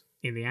voice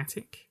in the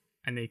attic,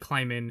 and they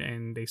climb in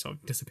and they sort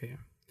of disappear.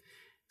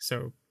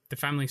 So the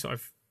family sort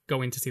of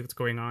go in to see what's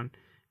going on,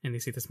 and they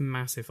see this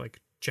massive like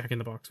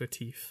jack-in-the-box with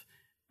teeth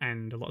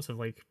and lots of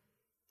like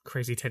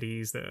crazy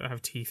teddies that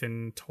have teeth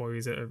and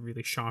toys that are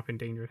really sharp and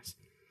dangerous.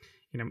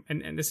 You know,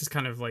 and this is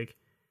kind of like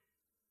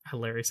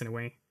hilarious in a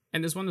way.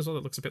 And there's one as well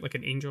that looks a bit like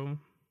an angel,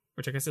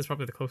 which I guess is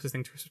probably the closest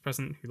thing to Christmas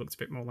present, who looks a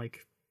bit more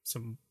like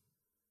some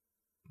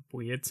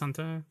weird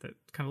Santa that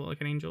kind of look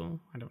like an angel.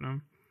 I don't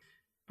know.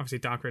 Obviously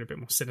darker and a bit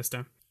more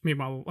sinister.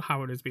 Meanwhile,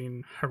 Howard is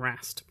being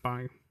harassed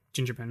by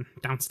Gingerbread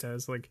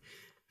downstairs, like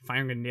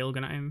firing a nail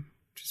gun at him,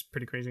 which is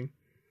pretty crazy.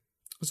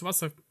 So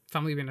whilst the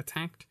family being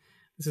attacked,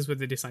 this is where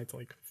they decide to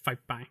like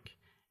fight back,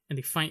 and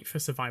they fight for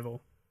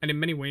survival. And in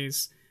many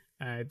ways,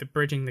 they're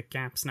bridging the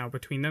gaps now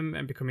between them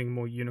and becoming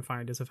more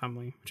unified as a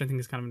family, which I think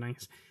is kind of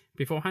nice.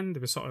 Beforehand,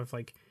 there was sort of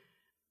like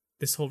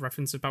this whole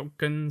reference about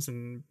guns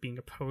and being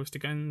opposed to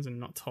guns and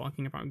not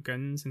talking about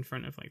guns in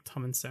front of like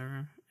Tom and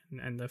Sarah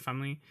and their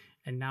family.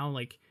 And now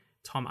like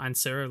Tom and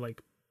Sarah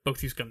like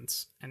both use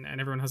guns, and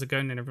everyone has a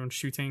gun and everyone's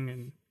shooting,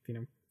 and you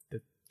know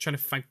they're trying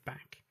to fight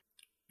back,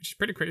 which is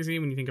pretty crazy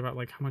when you think about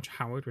like how much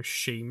Howard was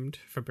shamed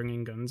for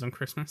bringing guns on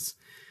Christmas.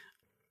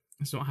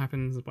 This is what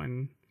happens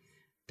when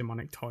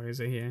demonic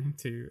toys are here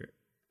to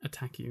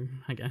attack you,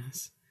 I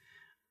guess.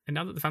 And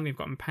now that the family have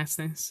gotten past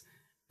this,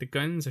 the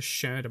guns are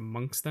shared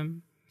amongst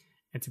them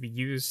and to be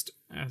used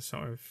as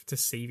sort of to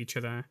save each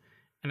other.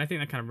 And I think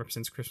that kind of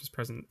represents Christmas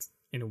present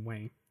in a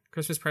way.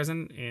 Christmas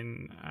present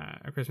in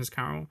A Christmas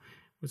Carol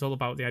was all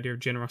about the idea of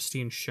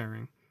generosity and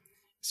sharing.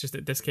 It's just that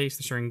in this case,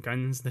 they're sharing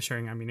guns, they're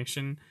sharing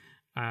ammunition,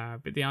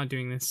 but they are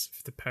doing this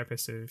for the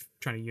purpose of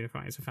trying to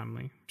unify as a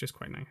family, which is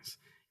quite nice.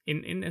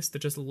 In this, they're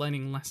just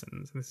learning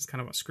lessons, and this is kind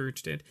of what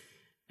Scrooge did.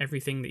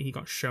 Everything that he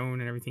got shown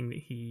and everything that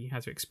he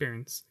had to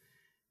experience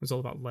was all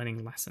about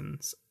learning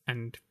lessons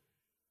and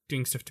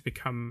doing stuff to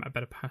become a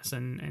better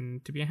person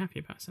and to be a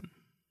happier person.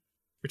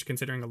 Which,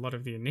 considering a lot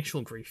of the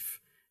initial grief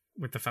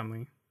with the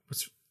family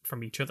was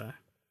from each other,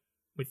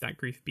 with that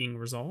grief being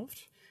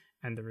resolved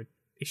and the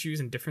issues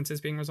and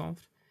differences being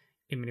resolved,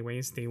 in many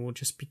ways they will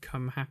just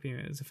become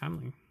happier as a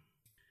family.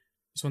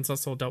 So once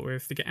that's all dealt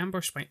with, they get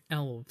ambushed by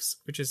elves,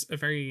 which is a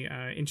very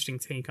interesting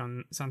take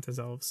on Santa's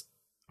elves.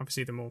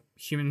 Obviously, they're more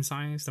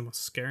human-sized, they're more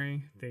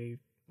scary.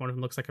 One of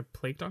them looks like a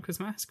plague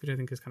doctor's mask, which I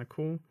think is kind of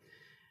cool.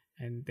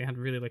 And they had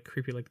really like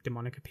creepy, like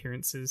demonic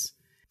appearances.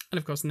 And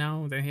of course,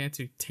 now they're here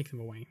to take them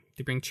away.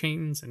 They bring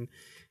chains and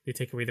they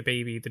take away the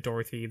baby, the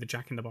Dorothy, the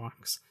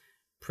Jack-in-the-Box.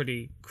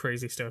 Pretty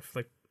crazy stuff.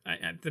 Like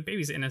the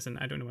baby's innocent.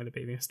 I don't know why the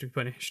baby has to be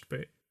punished,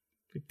 but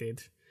it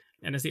did.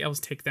 And as the elves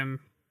take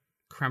them,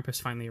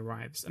 Krampus finally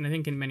arrives. And I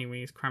think in many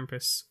ways,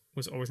 Krampus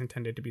was always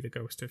intended to be the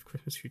ghost of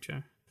Christmas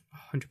future.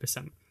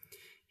 100%.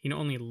 He not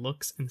only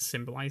looks and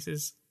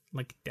symbolizes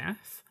like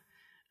death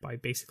by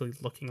basically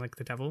looking like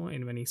the devil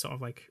in many sort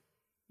of like,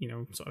 you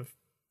know, sort of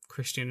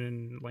Christian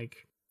and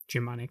like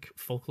Germanic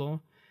folklore,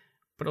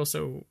 but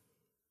also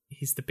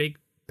he's the big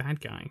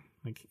bad guy.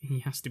 Like he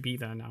has to be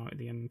there now at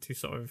the end to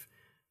sort of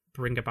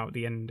bring about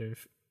the end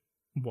of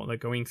what they're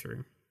going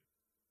through.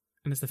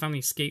 And as the family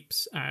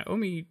escapes,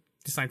 Omi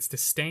decides to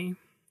stay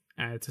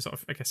to sort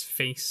of, I guess,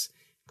 face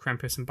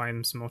Krampus and buy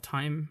them some more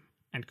time.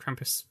 And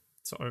Krampus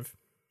sort of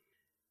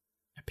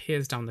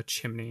appears down the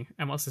chimney.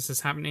 And whilst this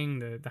is happening,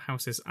 the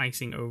house is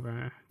icing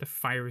over, the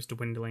fire is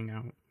dwindling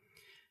out.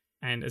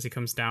 And as he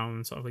comes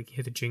down, sort of like you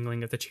hear the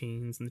jingling of the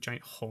chains and the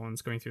giant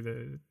horns going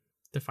through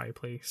the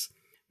fireplace,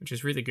 which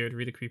is really good,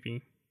 really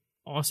creepy.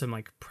 Awesome,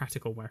 like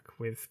practical work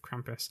with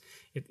Krampus.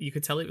 You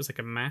could tell it was like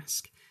a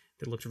mask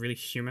that looked really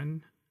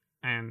human,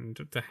 and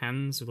the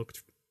hands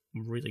looked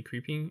really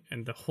creepy,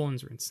 and the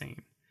horns were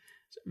insane.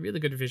 It's a really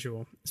good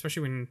visual,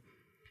 especially when,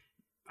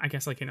 I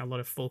guess, like in a lot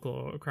of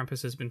folklore,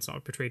 Krampus has been sort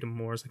of portrayed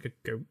more as like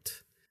a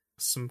goat,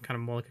 some kind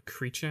of more like a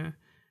creature.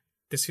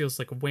 This feels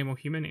like way more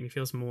human, and he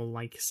feels more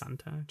like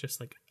Santa, just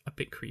like a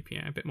bit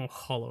creepier, a bit more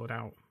hollowed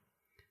out.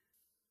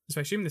 So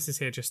I assume this is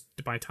here just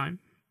to buy time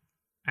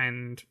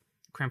and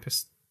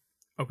Krampus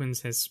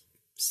opens his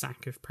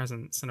sack of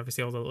presents, and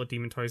obviously all the little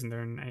demon toys in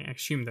there, and I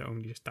assume that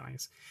Omi just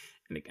dies.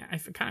 And I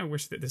kind of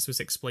wish that this was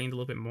explained a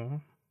little bit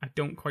more. I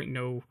don't quite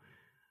know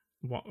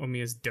what Omi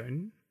has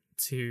done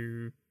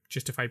to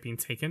justify being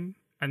taken,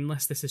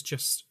 unless this is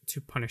just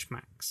to punish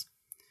Max.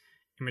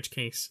 In which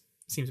case,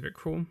 it seems a bit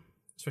cruel,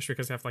 especially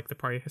because they have like the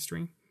prior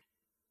history.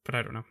 But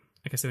I don't know.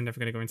 I guess they're never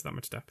going to go into that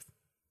much depth.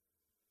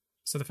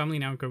 So the family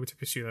now go to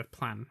pursue their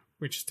plan,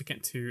 which is to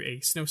get to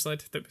a snow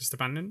sled that was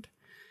abandoned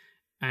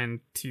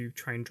and to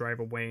try and drive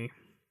away.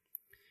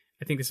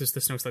 I think this was the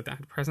snow sled that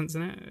had presents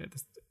in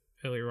it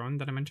earlier on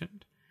that I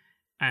mentioned.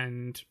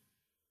 And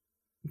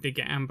they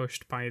get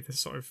ambushed by this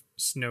sort of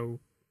snow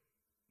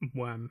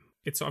worm.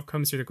 It sort of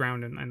comes through the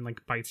ground and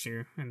like bites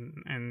you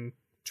and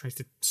tries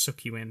to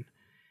suck you in.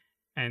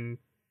 And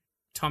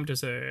Tom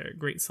does a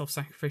great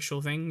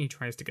self-sacrificial thing. He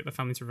tries to get the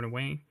family to run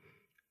away.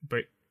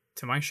 But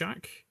to my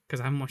shock,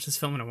 because I haven't watched this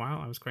film in a while,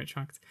 I was quite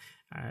shocked.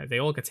 They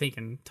all get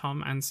taken.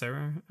 Tom and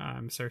Sarah,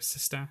 Sarah's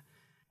sister,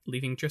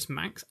 leaving just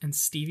Max and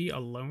Stevie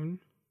alone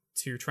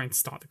to try and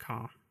start the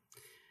car,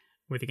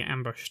 where they get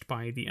ambushed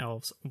by the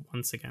elves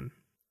once again.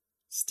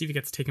 Stevie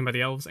gets taken by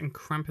the elves, and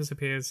Krampus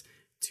appears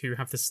to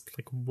have this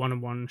like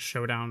one-on-one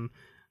showdown,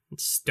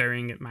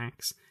 staring at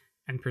Max,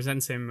 and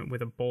presents him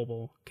with a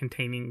bauble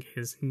containing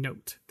his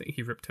note that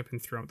he ripped up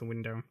and threw out the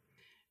window.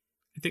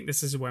 I think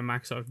this is where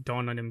Max sort of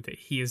dawned on him that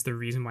he is the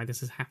reason why this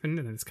has happened,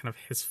 and it's kind of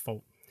his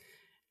fault.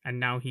 And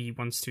now he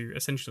wants to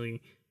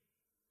essentially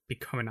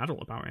become an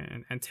adult about it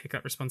and take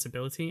that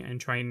responsibility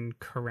and try and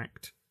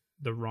correct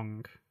the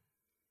wrong.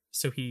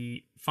 So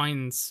he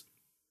finds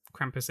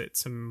Krampus at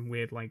some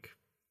weird like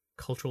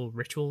cultural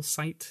ritual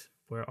site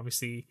where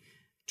obviously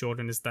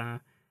Jordan is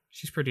there.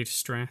 She's pretty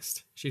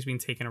distressed. She's been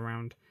taken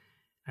around,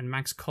 and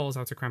Max calls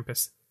out to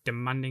Krampus,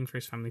 demanding for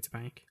his family to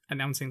back,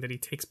 announcing that he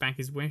takes back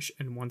his wish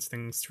and wants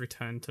things to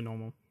return to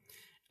normal.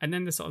 And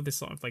then there's this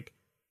sort of like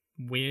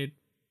weird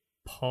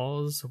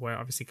pause where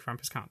obviously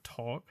Krampus can't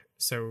talk,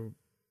 so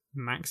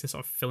Max is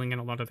sort of filling in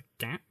a lot of the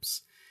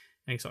gaps,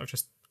 and he's sort of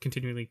just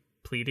continually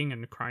pleading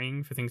and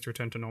crying for things to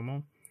return to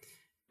normal.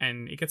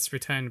 And it gets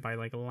returned by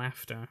like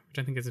laughter, which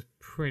I think is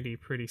pretty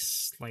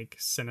like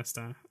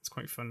sinister. It's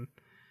quite fun.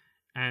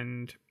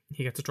 And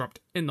he gets dropped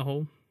in the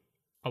hole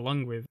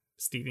along with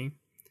Stevie,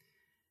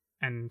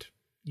 and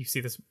you see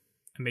this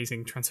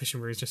amazing transition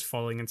where he's just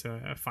falling into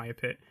a fire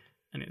pit,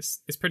 and it's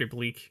pretty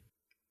bleak.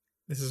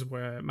 This is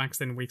where Max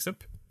then wakes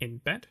up in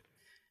bed,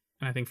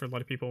 and I think for a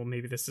lot of people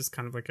maybe this is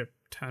kind of like a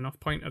turn-off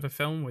point of the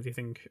film where they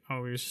think,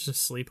 oh, he was just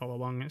asleep all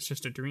along, it's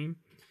just a dream.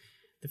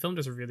 The film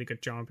does a really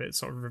good job at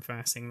sort of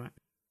reversing that.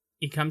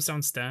 He comes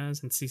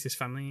downstairs and sees his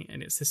family,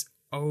 and it's this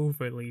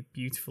overly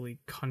beautifully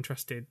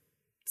contrasted,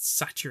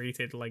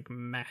 saturated like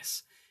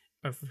mess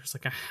of just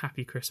like a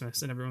happy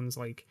Christmas, and everyone's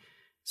like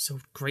so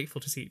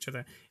grateful to see each other.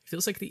 It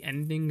feels like the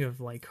ending of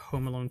like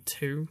Home Alone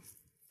 2,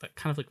 that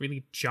kind of like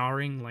really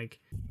jarring, like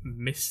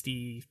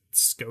misty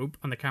scope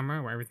on the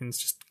camera where everything's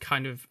just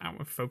kind of out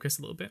of focus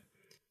a little bit.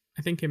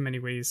 I think in many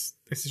ways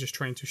this is just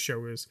trying to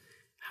show us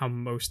how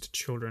most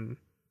children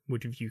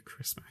would view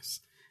Christmas.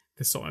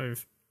 The sort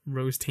of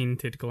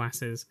rose-tinted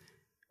glasses,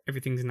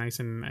 everything's nice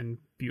and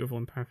beautiful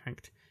and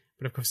perfect,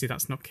 but of course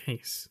that's not the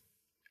case.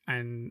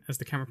 And as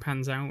the camera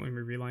pans out and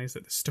we realise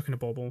that they're stuck in a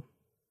bauble,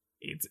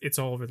 it's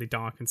all really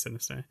dark and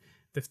sinister.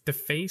 The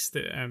face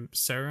that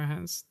Sarah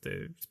has,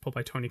 it's played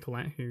by Toni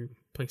Collette, who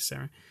plays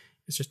Sarah,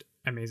 is just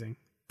amazing.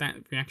 That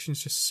reaction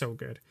is just so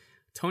good.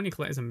 Toni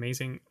Collette is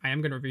amazing. I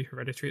am going to review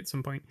Hereditary at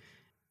some point.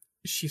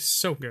 She's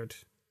so good,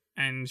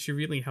 and she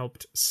really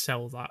helped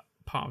sell that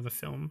part of the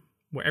film,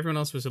 where everyone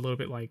else was a little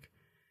bit like,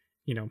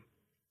 you know,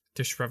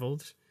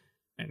 disheveled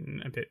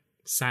and a bit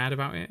sad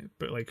about it,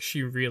 but like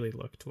she really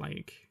looked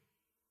like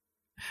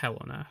hell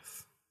on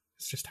earth.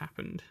 It's just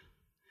happened.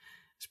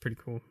 It's pretty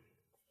cool.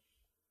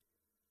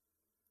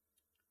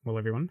 Well,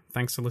 everyone,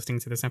 thanks for listening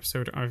to this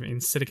episode of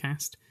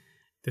Insidicast.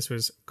 This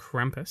was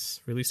Krampus,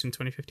 released in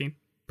 2015.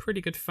 Pretty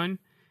good fun,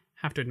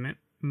 have to admit.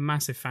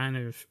 Massive fan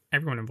of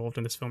everyone involved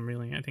in this film,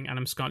 really. I think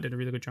Adam Scott did a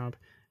really good job.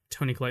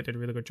 Toni Collette did a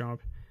really good job.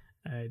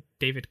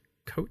 David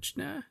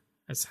Koechner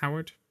as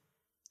Howard,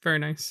 very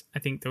nice. I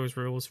think those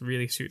roles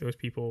really suit those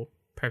people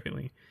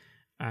perfectly.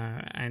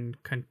 And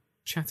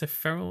Conchata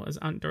Ferrell as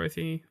Aunt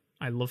Dorothy,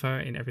 I love her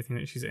in everything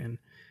that she's in.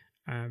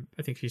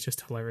 I think she's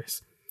just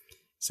hilarious.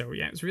 So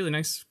yeah, it's really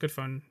nice, good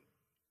fun.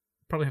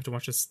 Probably have to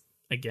watch this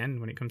again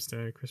when it comes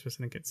to Christmas.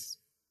 I think it's,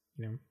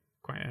 you know,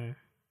 quite a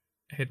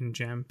hidden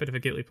gem, bit of a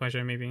guilty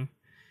pleasure maybe.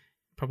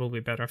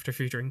 Probably better after a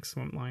few drinks,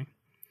 won't lie.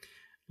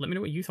 Let me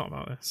know what you thought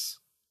about this.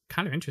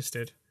 Kind of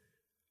interested.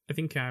 I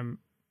think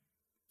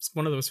it's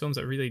one of those films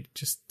that really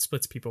just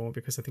splits people,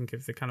 because I think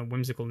of the kind of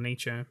whimsical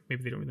nature.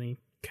 Maybe they don't really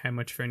care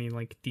much for any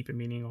like deeper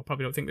meaning, or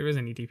probably don't think there is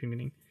any deeper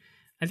meaning.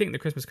 I think The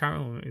Christmas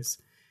Carol is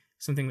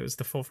something that was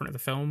the forefront of the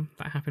film,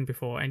 that happened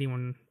before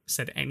anyone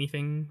said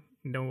anything.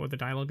 No other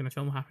dialogue in the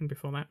film happened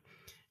before that.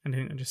 And I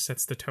think that just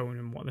sets the tone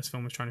and what this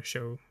film was trying to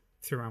show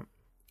throughout.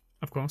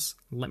 Of course,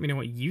 let me know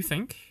what you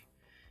think.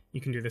 You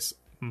can do this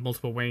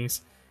multiple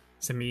ways.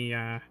 Send me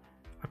a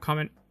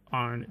comment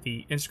on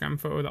the Instagram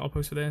photo that I'll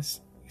post for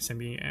this. You can send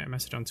me a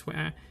message on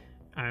Twitter.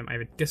 I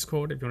have a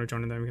Discord if you want to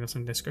join in there. We can have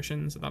some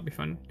discussions. That'll be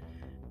fun.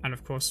 And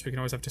of course, we can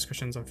always have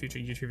discussions on future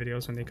YouTube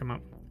videos when they come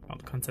up about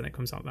the content that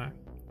comes out there.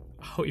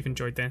 I hope you've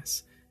enjoyed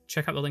this.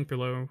 Check out the link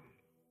below.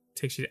 It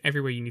takes you to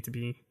everywhere you need to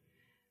be.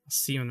 I'll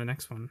see you in the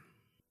next one.